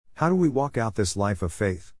How do we walk out this life of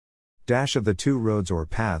faith? Dash of the two roads or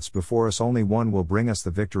paths before us, only one will bring us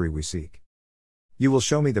the victory we seek. You will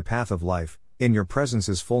show me the path of life, in your presence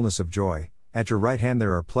is fullness of joy, at your right hand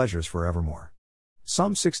there are pleasures forevermore.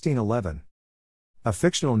 Psalm 16:11. A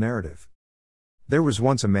fictional narrative. There was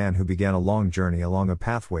once a man who began a long journey along a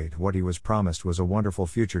pathway to what he was promised was a wonderful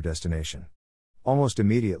future destination. Almost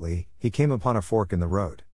immediately, he came upon a fork in the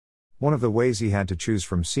road. One of the ways he had to choose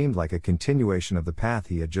from seemed like a continuation of the path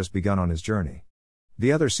he had just begun on his journey.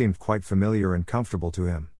 The other seemed quite familiar and comfortable to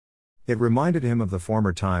him. It reminded him of the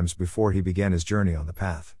former times before he began his journey on the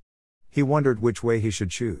path. He wondered which way he should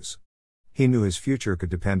choose. He knew his future could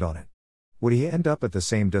depend on it. Would he end up at the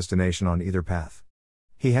same destination on either path?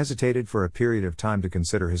 He hesitated for a period of time to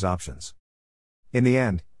consider his options. In the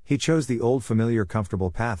end, he chose the old familiar comfortable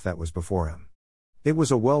path that was before him. It was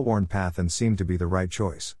a well-worn path and seemed to be the right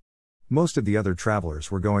choice. Most of the other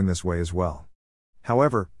travelers were going this way as well.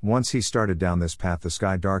 However, once he started down this path the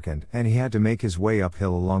sky darkened and he had to make his way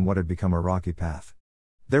uphill along what had become a rocky path.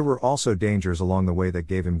 There were also dangers along the way that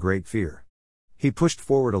gave him great fear. He pushed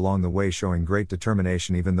forward along the way showing great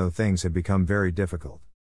determination even though things had become very difficult.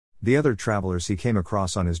 The other travelers he came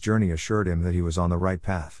across on his journey assured him that he was on the right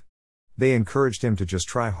path. They encouraged him to just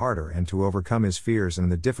try harder and to overcome his fears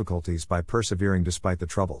and the difficulties by persevering despite the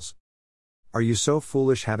troubles. Are you so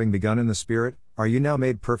foolish, having begun in the Spirit, are you now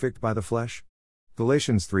made perfect by the flesh?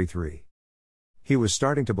 Galatians 3:3. He was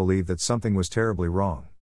starting to believe that something was terribly wrong.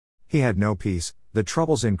 He had no peace, the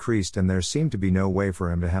troubles increased and there seemed to be no way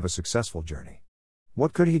for him to have a successful journey.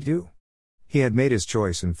 What could he do? He had made his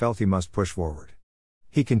choice and felt he must push forward.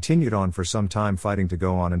 He continued on for some time, fighting to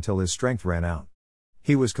go on until his strength ran out.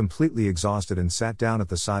 He was completely exhausted and sat down at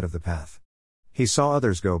the side of the path. He saw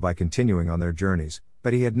others go by continuing on their journeys,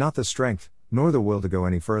 but he had not the strength, nor the will to go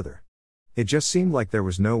any further. It just seemed like there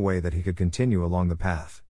was no way that he could continue along the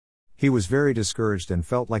path. He was very discouraged and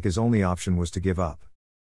felt like his only option was to give up.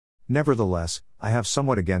 Nevertheless, I have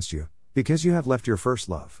somewhat against you, because you have left your first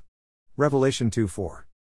love. Revelation 2:4.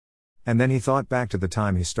 And then he thought back to the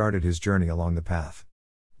time he started his journey along the path.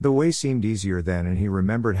 The way seemed easier then and he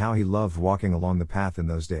remembered how he loved walking along the path in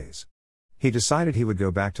those days. He decided he would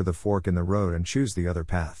go back to the fork in the road and choose the other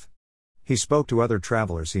path. He spoke to other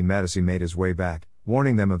travelers he met as he made his way back,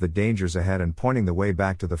 warning them of the dangers ahead and pointing the way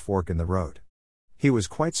back to the fork in the road. He was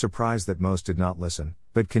quite surprised that most did not listen,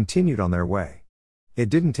 but continued on their way. It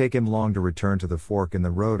didn't take him long to return to the fork in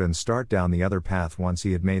the road and start down the other path once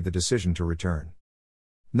he had made the decision to return.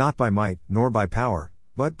 Not by might, nor by power,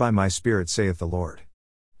 but by my Spirit, saith the Lord.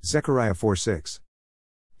 Zechariah 4:6.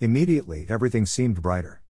 Immediately everything seemed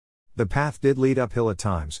brighter. The path did lead uphill at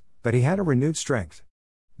times, but he had a renewed strength.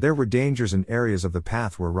 There were dangers and areas of the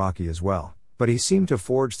path were rocky as well, but he seemed to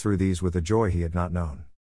forge through these with a joy he had not known.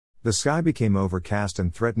 The sky became overcast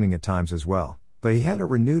and threatening at times as well, but he had a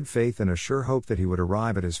renewed faith and a sure hope that he would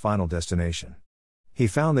arrive at his final destination. He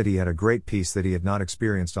found that he had a great peace that he had not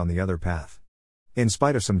experienced on the other path. In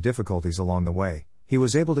spite of some difficulties along the way, he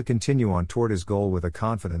was able to continue on toward his goal with a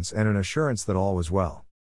confidence and an assurance that all was well.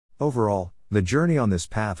 Overall, the journey on this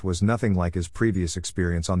path was nothing like his previous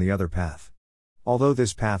experience on the other path. Although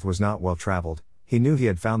this path was not well traveled, he knew he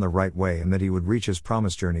had found the right way and that he would reach his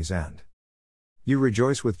promised journey's end. You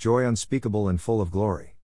rejoice with joy unspeakable and full of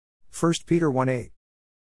glory. 1 Peter 1:8.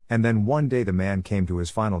 And then one day the man came to his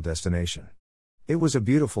final destination. It was a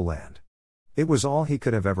beautiful land. It was all he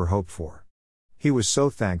could have ever hoped for. He was so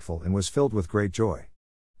thankful and was filled with great joy.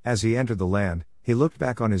 As he entered the land, he looked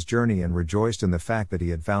back on his journey and rejoiced in the fact that he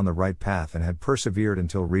had found the right path and had persevered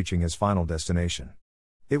until reaching his final destination.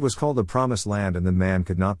 It was called the Promised Land, and the man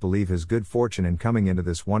could not believe his good fortune in coming into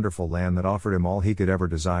this wonderful land that offered him all he could ever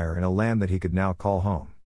desire, in a land that he could now call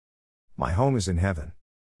home. My home is in heaven.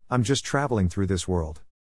 I'm just traveling through this world.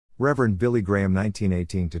 Reverend Billy Graham,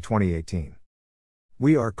 1918-2018.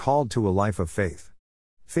 We are called to a life of faith.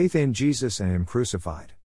 Faith in Jesus and Him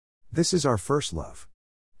crucified. This is our first love.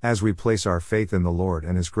 As we place our faith in the Lord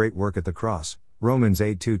and His great work at the cross, Romans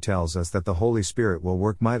 8:2 tells us that the Holy Spirit will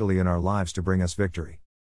work mightily in our lives to bring us victory.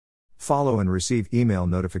 Follow and receive email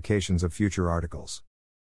notifications of future articles.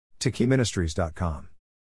 TakiMinistries.com